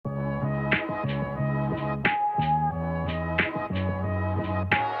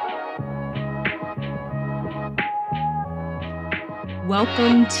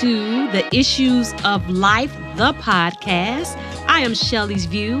welcome to the Issues of Life, the podcast. I am Shelly's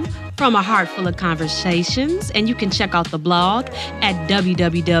View from A Heart Full of Conversations, and you can check out the blog at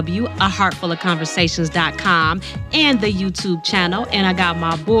www.aheartfulofconversations.com and the YouTube channel. And I got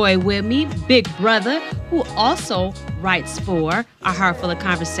my boy with me, Big Brother, who also writes for A Heart Full of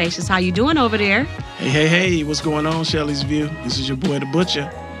Conversations. How you doing over there? Hey, what's going on, Shelly's View? This is your boy, the Butcher,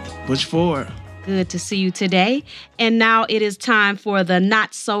 Butch Ford. Good to see you today. And now it is time for the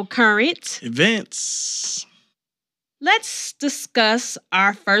not so current events. Let's discuss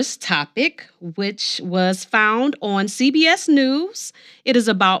our first topic, which was found on CBS News. It is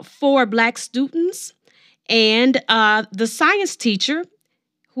about 4 Black students and the science teacher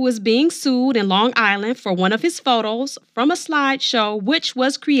who is being sued in Long Island for one of his photos from a slideshow, which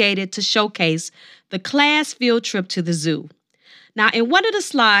was created to showcase the class field trip to the zoo. Now, in one of the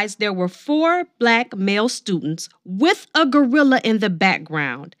slides, there were 4 Black male students with a gorilla in the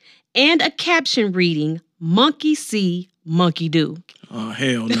background and a caption reading, "Monkey see, monkey do." Oh,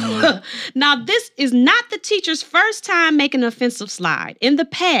 hell no. Now, this is not the teacher's first time making an offensive slide. In the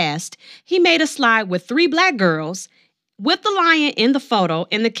past, he made a slide with 3 Black girls with the lion in the photo,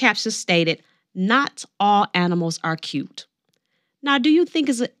 and the caption stated, "Not all animals are cute." Now, do you think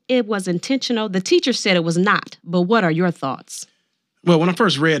it was intentional? The teacher said it was not, but what are your thoughts? Well, when I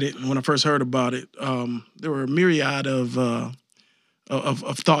first read it, when I first heard about it, there were a myriad of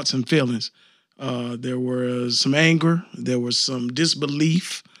thoughts and feelings. There was some anger. There was some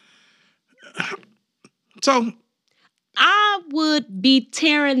disbelief. So I would be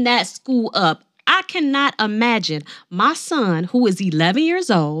tearing that school up. I cannot imagine my son, who is 11 years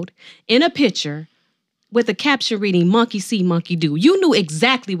old, in a picture with a caption reading, "Monkey see, monkey do." You knew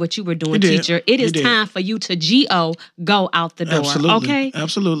exactly what you were doing, teacher. It is time for you to go out the door. Absolutely. Okay?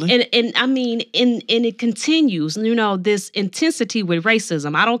 Absolutely. And I mean, and it continues, this intensity with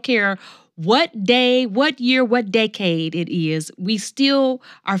racism. I don't care what day, what year, what decade it is, we still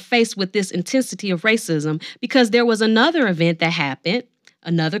are faced with this intensity of racism because there was another event that happened,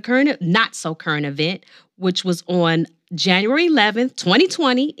 another not so current event, which was on January 11th,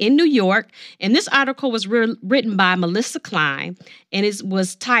 2020 in New York. And this article was written by Melissa Klein, and it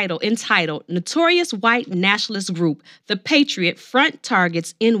was entitled "Notorious White Nationalist Group, the Patriot Front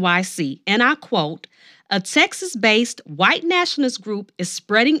Targets NYC." And I quote, "A Texas-based white nationalist group is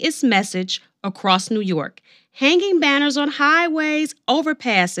spreading its message across New York, hanging banners on highways,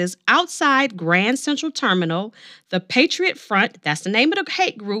 overpasses, outside Grand Central Terminal. The Patriot Front," that's the name of the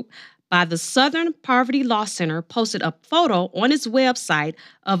hate group, by the Southern Poverty Law Center, posted a photo on its website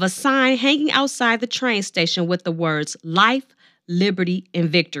of a sign hanging outside the train station with the words "Life, Liberty, and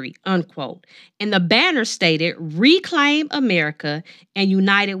Victory," unquote. And the banner stated, "Reclaim America and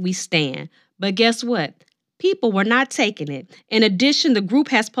United We Stand." But guess what? People were not taking it. In addition, the group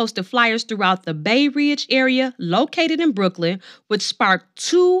has posted flyers throughout the Bay Ridge area located in Brooklyn, which sparked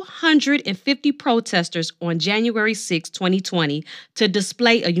 250 protesters on January 6, 2020, to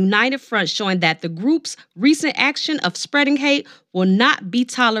display a united front showing that the group's recent action of spreading hate will not be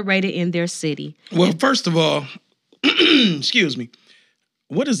tolerated in their city. Well, first of all, excuse me,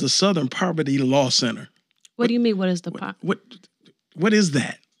 what is the Southern Poverty Law Center? What do you mean, what is the... What is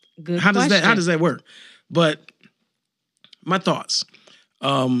that? Good How question. How does that work? But my thoughts,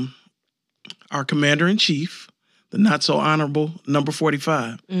 our commander-in-chief, the not-so-honorable number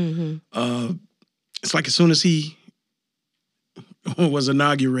 45, it's like as soon as he was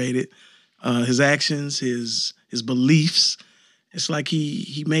inaugurated, his actions, his beliefs, it's like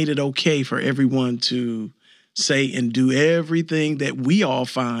he made it okay for everyone to say and do everything that we all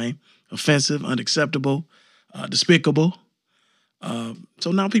find offensive, unacceptable, despicable.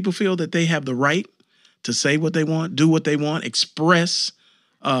 So now people feel that they have the right to say what they want, do what they want, express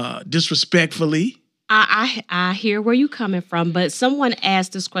disrespectfully. I hear where you're coming from, but someone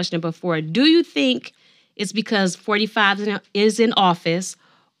asked this question before. Do you think it's because 45 is in office,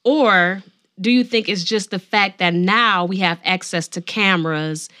 or do you think it's just the fact that now we have access to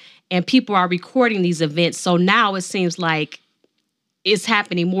cameras and people are recording these events, so now it seems like it's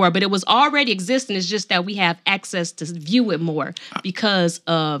happening more, but it was already existing. It's just that we have access to view it more because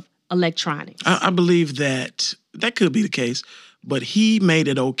of electronics. I believe that could be the case, but he made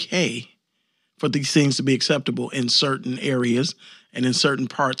it okay for these things to be acceptable in certain areas and in certain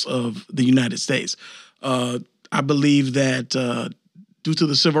parts of the United States. I believe that due to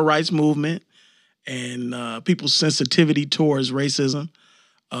the civil rights movement and people's sensitivity towards racism,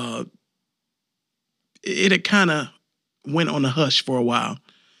 it had kind of went on the hush for a while.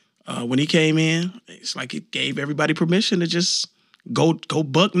 When he came in, it's like it gave everybody permission to just go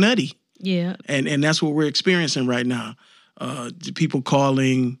buck nutty. Yeah. And that's what we're experiencing right now. people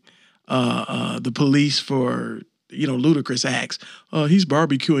calling the police for ludicrous acts. He's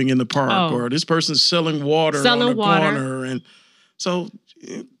barbecuing in the park, or this person's selling water on the corner, and so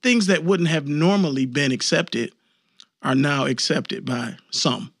things that wouldn't have normally been accepted are now accepted by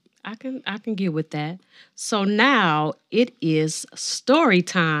some. I can get with that. So now it is story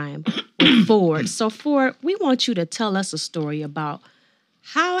time with Ford. So Ford, we want you to tell us a story about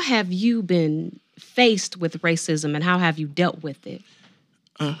how have you been faced with racism and how have you dealt with it?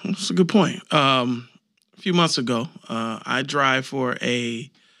 That's a good point. A few months ago, I drive for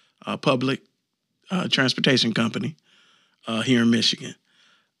a public transportation company here in Michigan.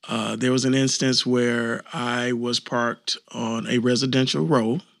 There was an instance where I was parked on a residential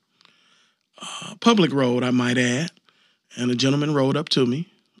road, public road, I might add, and a gentleman rode up to me.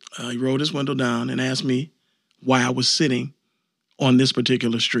 He rolled his window down and asked me why I was sitting on this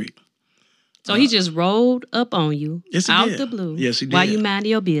particular street. So he just rolled up on you out the blue. Yes, he did. While you minding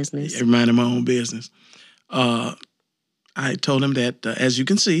your business. Minding my own business. I told him that, as you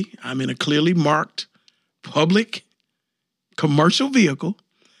can see, I'm in a clearly marked public commercial vehicle.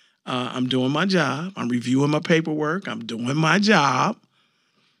 I'm doing my job. I'm reviewing my paperwork. I'm doing my job.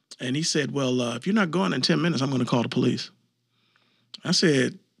 And he said, well, if you're not going in 10 minutes, I'm going to call the police. I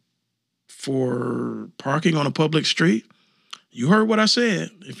said, for parking on a public street? You heard what I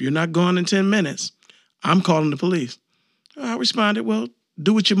said. If you're not gone in 10 minutes, I'm calling the police. I responded, well,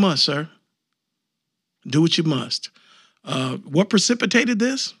 do what you must, sir. Do what you must. What precipitated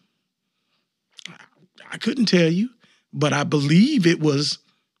this? I couldn't tell you, but I believe it was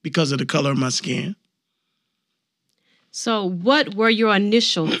because of the color of my skin. So what were your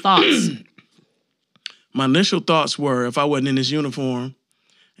initial thoughts? My initial thoughts were, if I wasn't in this uniform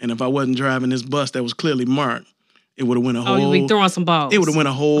and if I wasn't driving this bus that was clearly marked, it would have went a whole... Oh, you were throwing some balls. It would have went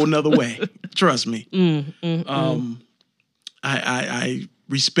a whole nother way. Trust me. I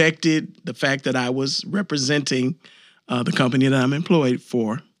respected the fact that I was representing the company that I'm employed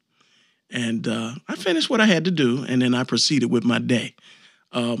for. And I finished what I had to do, and then I proceeded with my day.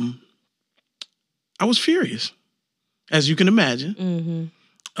 I was furious, as you can imagine.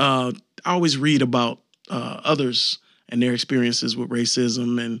 I always read about others and their experiences with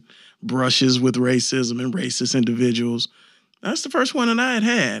racism and brushes with racism and racist individuals. That's the first one that I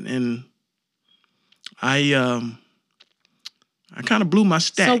had, and I kind of blew my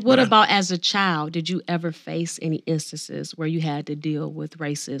stack. So what about as a child? Did you ever face any instances where you had to deal with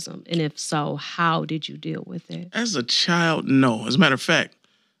racism? And if so, how did you deal with it? As a child, no. As a matter of fact,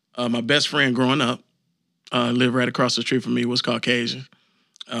 my best friend growing up lived right across the street from me, was Caucasian.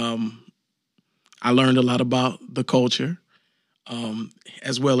 I learned a lot about the culture,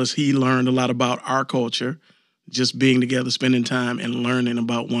 as well as he learned a lot about our culture, just being together, spending time, and learning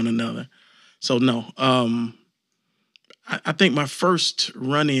about one another. So, no. I think my first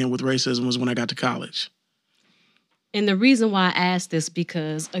run-in with racism was when I got to college. And the reason why I asked this,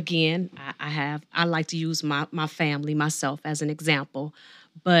 because, again, I like to use my family, myself, as an example.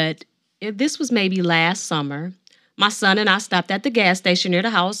 But this was maybe last summer. My son and I stopped at the gas station near the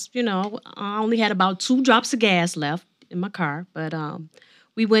house. You know, I only had about 2 drops of gas left in my car. But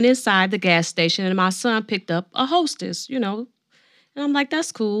we went inside the gas station, and my son picked up a Hostess, you know. And I'm like,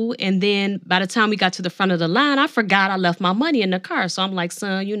 that's cool. And then by the time we got to the front of the line, I forgot I left my money in the car. So I'm like,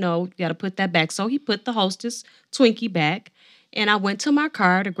 son, you know, you got to put that back. So he put the Hostess Twinkie back. And I went to my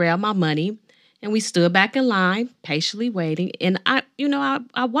car to grab my money. And we stood back in line, patiently waiting. And I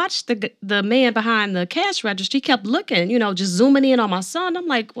watched the man behind the cash register. He kept looking, you know, just zooming in on my son. I'm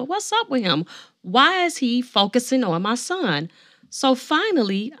like, well, what's up with him? Why is he focusing on my son? So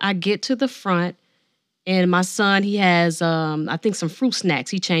finally, I get to the front. And my son, he has, I think, some fruit snacks.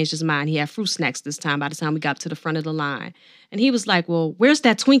 He changed his mind. He had fruit snacks this time by the time we got to the front of the line. And he was like, well, where's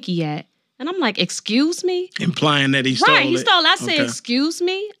that Twinkie at? And I'm like, excuse me? Implying that he stole it. Right, he stole it. I said, excuse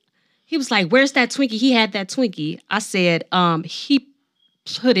me? He was like, where's that Twinkie? He had that Twinkie. I said, he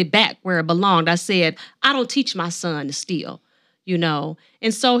put it back where it belonged. I said, I don't teach my son to steal, you know.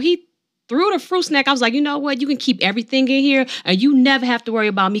 And so he threw the fruit snack. I was like, you know what? You can keep everything in here, and you never have to worry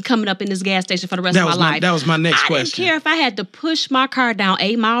about me coming up in this gas station for the rest of my life. That was my next question. I didn't care if I had to push my car down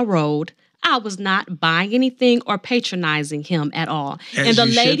 8 Mile Road. I was not buying anything or patronizing him at all. And the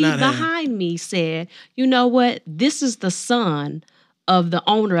lady behind me said, you know what? This is the son of the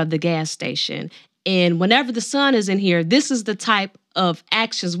owner of the gas station. And whenever the son is in here, this is the type of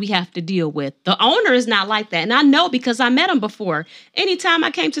actions we have to deal with. The owner is not like that. And I know because I met him before. Anytime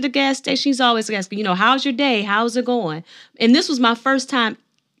I came to the gas station, he's always asking, you know, how's your day? How's it going? And this was my first time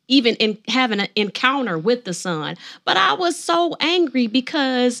even in having an encounter with the son. But I was so angry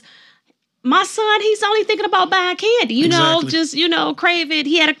because my son, he's only thinking about buying candy, Exactly. just, crave it.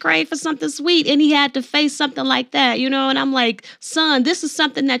 He had a crave for something sweet and he had to face something like that, and I'm like, son, this is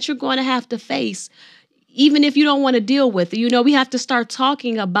something that you're going to have to face. Even if you don't want to deal with it, we have to start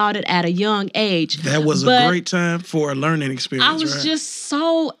talking about it at a young age. That was a great time for a learning experience. I was just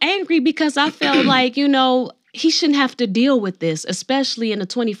so angry because I felt like, he shouldn't have to deal with this, especially in the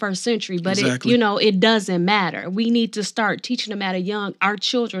 21st century. But Exactly. it doesn't matter. We need to start teaching them our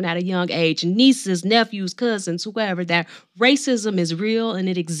children at a young age, nieces, nephews, cousins, whoever, that racism is real and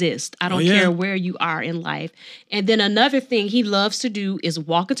it exists. I don't care where you are in life. And then another thing he loves to do is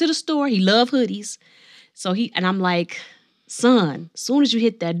walk into the store. He loves hoodies. And I'm like, son, as soon as you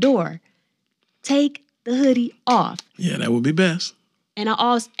hit that door, take the hoodie off. Yeah, that would be best. And I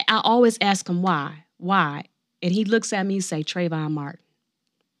always ask him why. Why? And he looks at me and say, Trayvon Martin.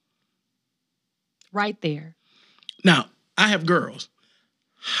 Right there. Now, I have girls.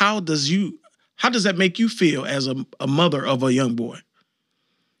 How does that make you feel as a mother of a young boy?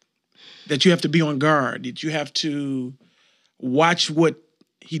 That you have to be on guard, that you have to watch what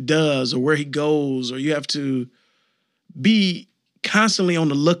he does or where he goes, or you have to be constantly on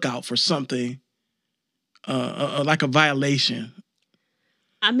the lookout for something like a violation.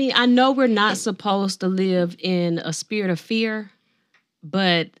 I mean, I know we're not supposed to live in a spirit of fear,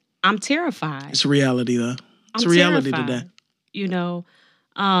 but I'm terrified. It's a reality, though. It's a reality today.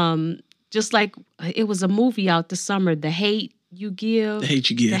 Just like it was a movie out this summer, The Hate You Give. The Hate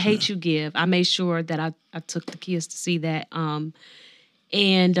You Give. The Hate You Give. I made sure that I took the kids to see that.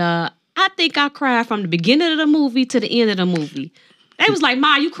 And I think I cried from the beginning of the movie to the end of the movie. They was like,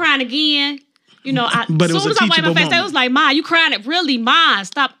 Ma, you crying again? But as soon as I wiped my face, they was like, Ma, you crying? Really, Ma,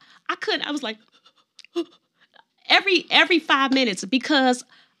 stop. I couldn't. I was like, every 5 minutes, because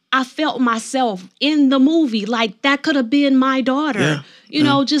I felt myself in the movie. Like, that could have been my daughter.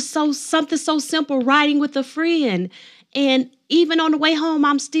 Just something so simple, riding with a friend. And even on the way home,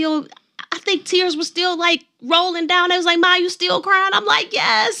 I think tears were still like rolling down. They was like, Ma, you still crying? I'm like,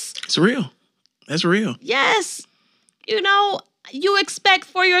 yes. It's real. That's real. Yes. You expect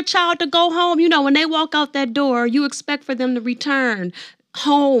for your child to go home. When they walk out that door, you expect for them to return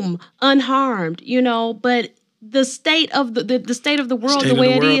home unharmed, but the state of the state of the world, the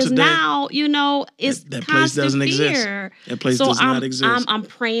way it is today, now, is that place doesn't exist. That place does not exist. I'm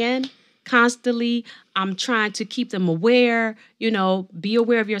praying constantly. I'm trying to keep them aware, be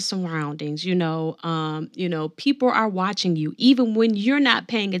aware of your surroundings, people are watching you. Even when you're not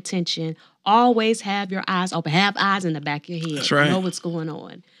paying attention, always have your eyes open, have eyes in the back of your head. That's right. Know what's going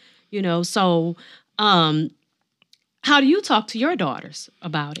on, so, how do you talk to your daughters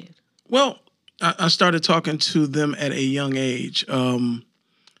about it? Well, I started talking to them at a young age,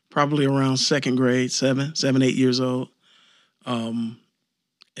 probably around second grade, 7, 8 years old.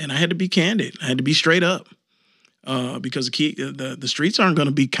 And I had to be candid. I had to be straight up because the streets aren't going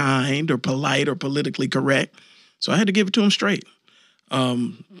to be kind or polite or politically correct. So I had to give it to them straight.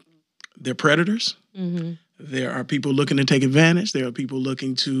 They're predators. Mm-hmm. There are people looking to take advantage. There are people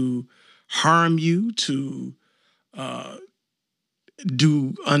looking to harm you, to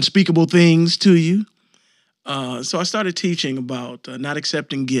do unspeakable things to you. So I started teaching about not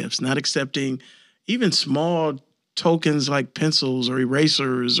accepting gifts, not accepting even small tokens like pencils or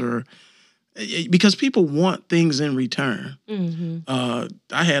erasers, or because people want things in return. Mm-hmm.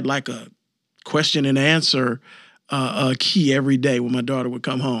 I had like a question and answer key every day when my daughter would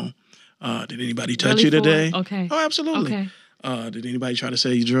come home. Did anybody touch you today? Okay. Oh, absolutely. Okay. Did anybody try to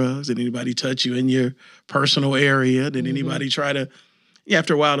sell you drugs? Did anybody touch you in your personal area? Did anybody try to... Yeah,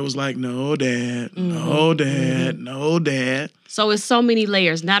 after a while, it was like, no, Dad, no, Dad, no, Dad. So it's so many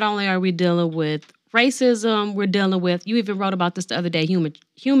layers. Not only are we dealing with racism, we're dealing with, you even wrote about this the other day,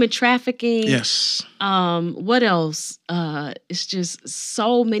 human trafficking. Yes. What else? It's just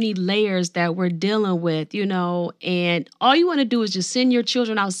so many layers that we're dealing with, and all you want to do is just send your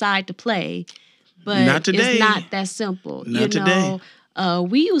children outside to play. But not today. It's not that simple. Not today.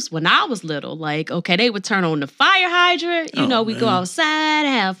 When I was little, they would turn on the fire hydrant. We go outside,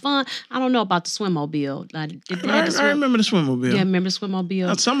 have fun. I don't know about the swimmobile. I remember the swimmobile. Yeah, remember the swimmobile.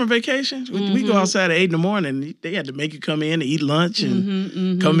 On summer vacations, we go outside at 8 in the morning. They had to make you come in to eat lunch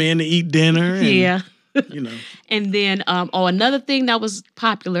and come in to eat dinner. And, yeah. And then, another thing that was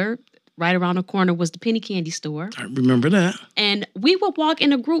popular right around the corner was the penny candy store. I remember that. And we would walk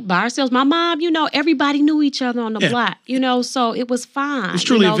in a group by ourselves. My mom, everybody knew each other on the block, so it was fine. It was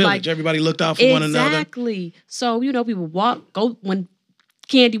truly a village. Everybody looked out for one another. Exactly. So, we would go when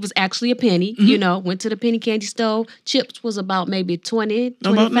candy was actually a penny, went to the penny candy store. Chips was about maybe 20,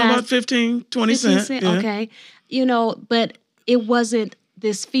 25. About 15, 20 cents. Yeah. Okay. But it wasn't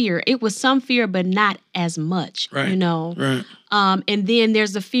this fear. It was some fear, but not as much, Right. you know. Right. And then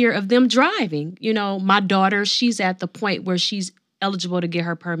there's the fear of them driving. You know, my daughter, she's at the point where she's eligible to get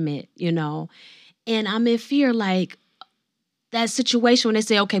her permit, you know. And I'm in fear, like, that situation when they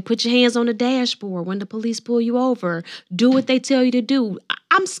say, okay, put your hands on the dashboard when the police pull you over. Do what they tell you to do.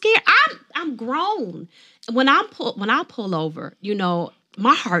 I'm scared. I'm grown. When I pull over, you know,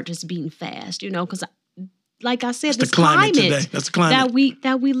 my heart is beating fast, you know, because like I said, That's this the climate climate today. That's the climate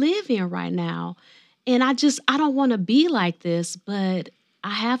that we live in right now. And I don't want to be like this, but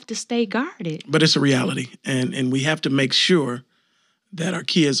I have to stay guarded. But it's a reality. And we have to make sure that our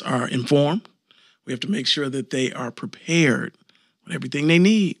kids are informed. We have to make sure that they are prepared with everything they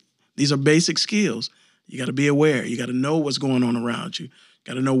need. These are basic skills. You got to be aware. You got to know what's going on around you. You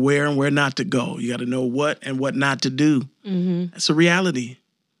got to know where and where not to go. You got to know what and what not to do. Mm-hmm. That's a reality.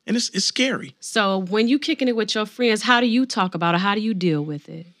 And it's scary. So when you kicking it with your friends, how do you talk about it? How do you deal with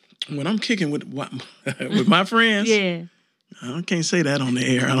it? When I'm kicking with my friends, Yeah. I can't say that on the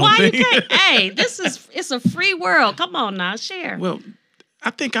air. I don't Why think. you can't? Hey, it's a free world. Come on now, share. Well, I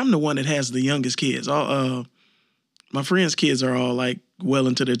think I'm the one that has the youngest kids. All my friends' kids are all like well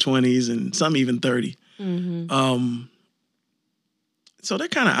into their 20s and some even 30. Mm-hmm. So they're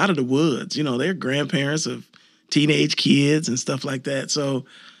kind of out of the woods. You know, they're grandparents of teenage kids and stuff like that. So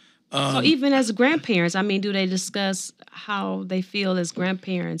even as grandparents, I mean, do they discuss how they feel as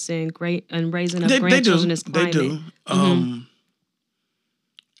grandparents and raising up grandchildren in this climate? They do.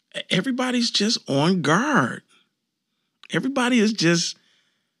 Everybody's just on guard. Everybody is just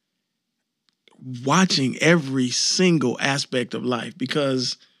watching every single aspect of life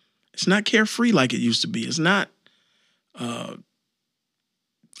because it's not carefree like it used to be. It's not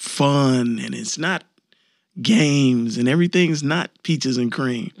fun, and it's not games, and everything's not peaches and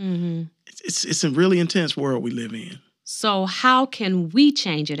cream. Mm-hmm. It's a really intense world we live in. So how can we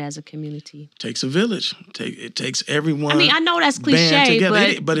change it as a community? It takes a village. It takes everyone. I mean, I know that's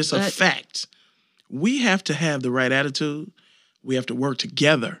cliche, but it's a fact. We have to have the right attitude. We have to work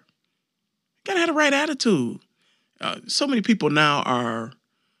together. Gotta have the right attitude. So many people now are,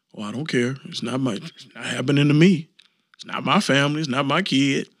 well, I don't care. It's not happening to me. It's not my family. It's not my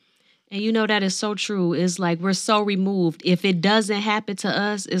kid. And you know that is so true. It's like we're so removed. If it doesn't happen to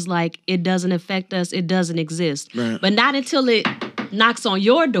us, it's like it doesn't affect us. It doesn't exist. Right. But not until it knocks on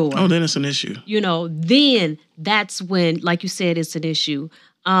your door. Oh, then it's an issue. You know, then that's when, like you said, it's an issue.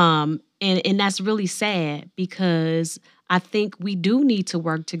 And that's really sad because I think we do need to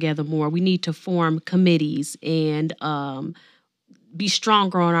work together more. We need to form committees and be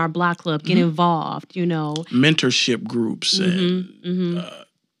stronger on our block club, get involved, you know. Mentorship groups and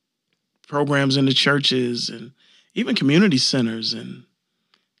programs in the churches and even community centers, and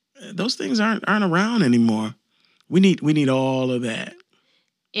those things aren't around anymore. We need all of that.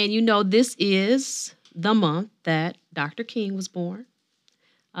 And you know, this is the month that Dr. King was born.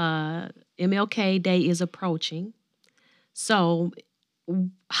 MLK Day is approaching. So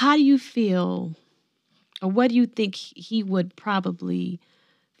how do you feel, or what do you think he would probably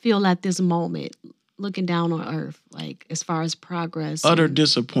feel at this moment, looking down on Earth, like as far as progress? Utter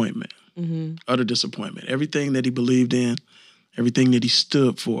disappointment. Mm-hmm. Utter disappointment. Everything that he believed in, everything that he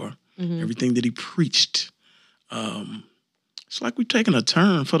stood for, everything that he preached. It's like we've taken a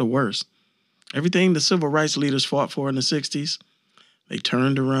turn for the worse. Everything the civil rights leaders fought for in the 60s, they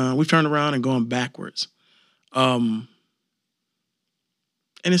turned around. We've turned around and gone backwards. And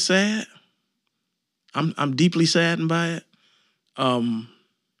it's sad. I'm deeply saddened by it. I'm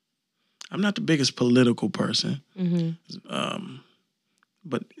not the biggest political person.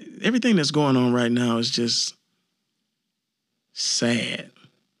 But everything that's going on right now is just sad.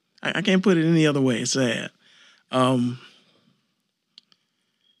 I can't put it any other way. It's sad.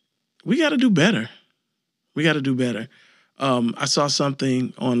 We got to do better. We got to do better. I saw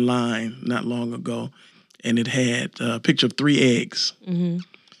something online not long ago, and it had a picture of 3 eggs.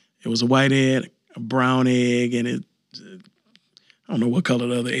 It was a white egg, a brown egg, and it, I don't know what color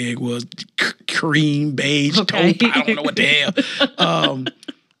the other egg was. Cream, beige, taupe. I don't know what the hell.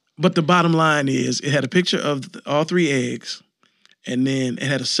 But the bottom line is it had a picture of all 3 eggs, and then it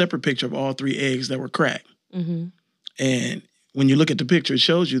had a separate picture of all 3 eggs that were cracked. And when you look at the picture, it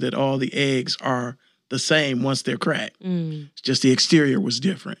shows you that all the eggs are the same once they're cracked. It's just the exterior was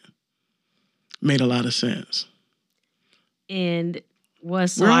different. Made a lot of sense. And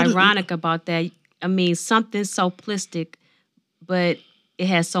what's so ironic about that, I mean, something so simplistic, but it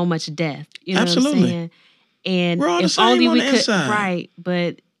has so much depth. You know what I'm saying? And we're all the if same only on we the could, inside. right?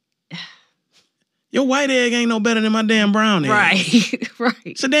 But your white egg ain't no better than my damn brown egg. Right, right.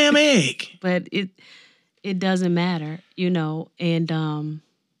 It's a damn egg. But it doesn't matter, and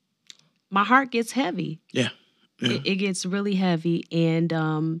my heart gets heavy. Yeah. It gets really heavy,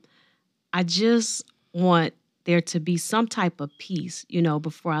 and I just want there to be some type of peace,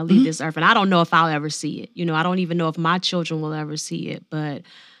 before I leave this earth. And I don't know if I'll ever see it. I don't even know if my children will ever see it, but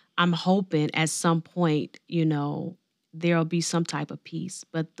I'm hoping at some point, there'll be some type of peace.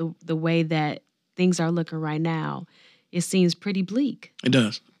 But the way that things are looking right now, it seems pretty bleak. It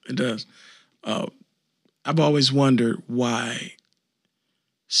does. It does. I've always wondered why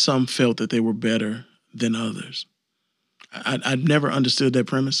some felt that they were better than others. I've never understood that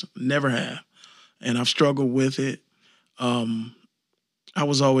premise. Never have. And I've struggled with it. I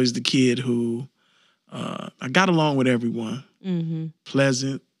was always the kid who I got along with everyone. Mm-hmm.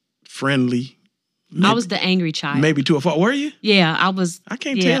 Pleasant, friendly. Maybe, I was the angry child. Maybe to a fault. Were you? Yeah, I was. I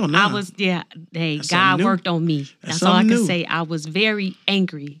can't tell now. I was, hey, That's God worked on me. That's all I can new. say. I was very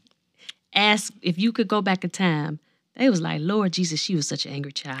angry. Ask if you could go back in time. They was like, Lord Jesus, she was such an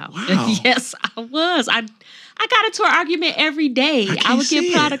angry child. Wow. Yes, I was. I got into an argument every day. I would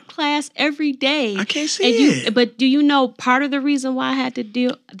get put out of class every day. I can't see it. But do you know part of the reason why I had to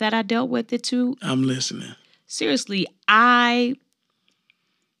dealt with it too? I'm listening. Seriously, Give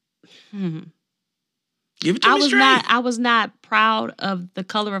it to me straight. I was not proud of the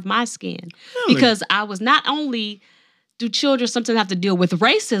color of my skin. Really? Because I was not only do children sometimes have to deal with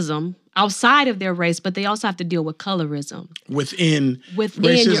racism outside of their race, but they also have to deal with colorism. Within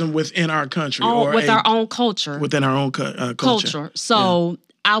racism within our country. With our own culture. Within our own culture. So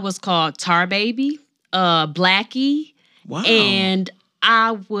I was called Tar Baby, Blackie. Wow. And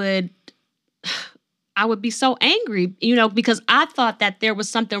I would be so angry, because I thought that there was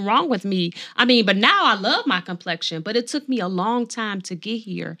something wrong with me. I mean, but now I love my complexion, but it took me a long time to get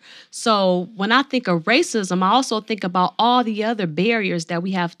here. So when I think of racism, I also think about all the other barriers that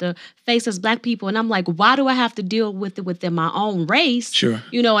we have to face as Black people. And I'm like, why do I have to deal with it within my own race? Sure.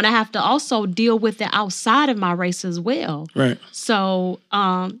 And I have to also deal with it outside of my race as well. Right. So,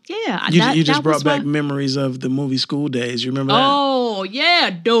 yeah. You just brought back memories of the movie School Days. You remember that? Oh,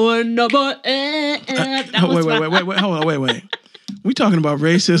 yeah. Doing the Wait. Hold on, wait. We talking about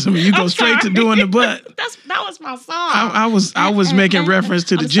racism and you go straight to doing the butt. That was my song. I was making reference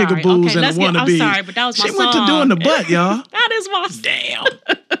to the Jigaboos and the Wannabes. I'm sorry, but that was my song. She went to doing the butt, y'all. That is my song.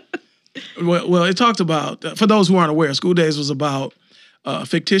 Damn. Well, it talked about, for those who aren't aware, School Days was about a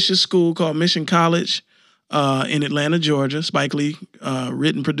fictitious school called Mission College in Atlanta, Georgia. Spike Lee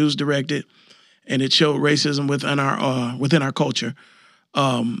written, produced, directed, and it showed racism within our culture.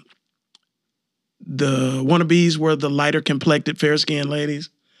 The Wannabes were the lighter complected, fair skinned ladies,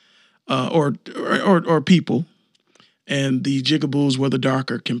 or people, and the Jigaboos were the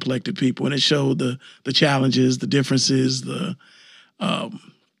darker complected people. And it showed the challenges, the differences, the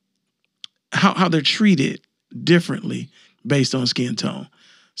how they're treated differently based on skin tone.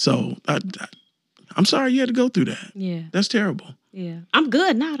 So I'm sorry you had to go through that. Yeah, that's terrible. Yeah, I'm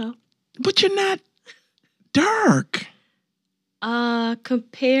good now though. But you're not dark.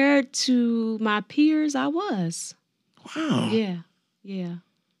 Compared to my peers, I was. Wow. Yeah.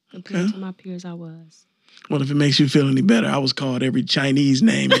 Compared to my peers, I was. Well, if it makes you feel any better, I was called every Chinese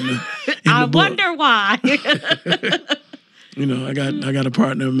name in the I book. wonder why. I got a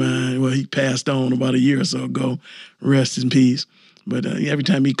partner of mine. Well, he passed on about a year or so ago. Rest in peace. But every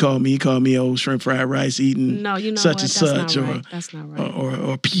time he called me old shrimp fried rice eating such and such, that's not right.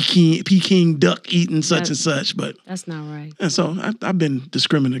 or Peking duck eating such and such. But that's not right. And so I've been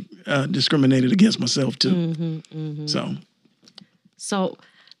discriminated against myself too. Mm-hmm. So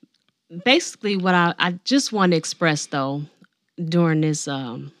basically, what I just want to express though during this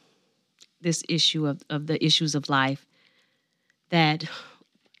this issue of the issues of life, that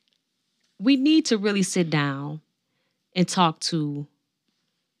we need to really sit down and talk to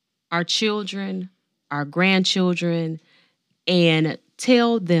our children, our grandchildren, and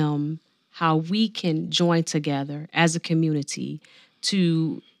tell them how we can join together as a community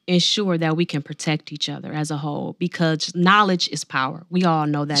to ensure that we can protect each other as a whole, because knowledge is power. We all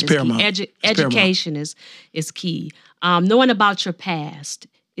know that is key. Education is key. Knowing about your past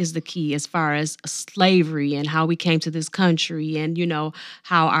is the key, as far as slavery and how we came to this country, and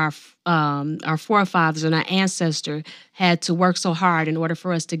how our forefathers and our ancestors had to work so hard in order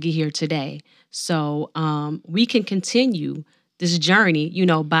for us to get here today. So we can continue this journey,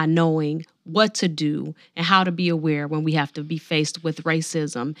 by knowing what to do and how to be aware when we have to be faced with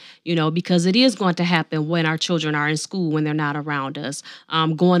racism, because it is going to happen when our children are in school, when they're not around us,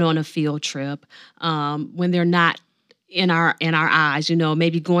 going on a field trip, when they're not in our eyes,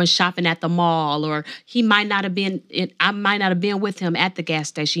 maybe going shopping at the mall, or he might not have been. I might not have been with him at the gas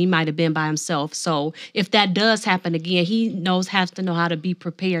station. He might have been by himself. So if that does happen again, he has to know how to be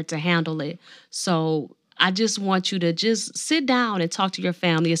prepared to handle it. So I just want you to just sit down and talk to your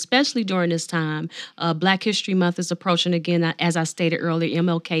family, especially during this time. Black History Month is approaching again. As I stated earlier,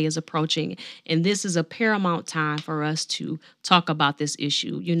 MLK is approaching. And this is a paramount time for us to talk about this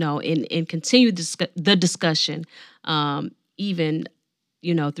issue, and continue the discussion, even,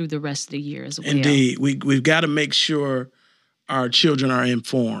 through the rest of the year as well. Indeed. We've got to make sure our children are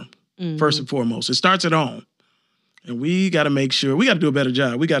informed, first and foremost. It starts at home. And we got to make sure, we got to do a better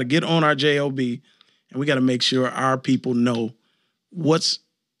job. We got to get on our JOB. And we got to make sure our people know what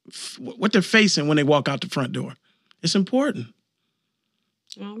they're facing when they walk out the front door. It's important.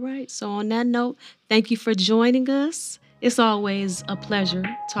 All right. So on that note, thank you for joining us. It's always a pleasure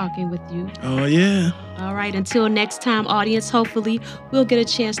talking with you. Oh, yeah. All right. Until next time, audience, hopefully we'll get a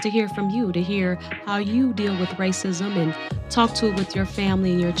chance to hear from you, to hear how you deal with racism and talk to it with your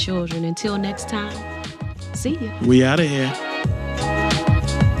family and your children. Until next time, see ya. We out of here.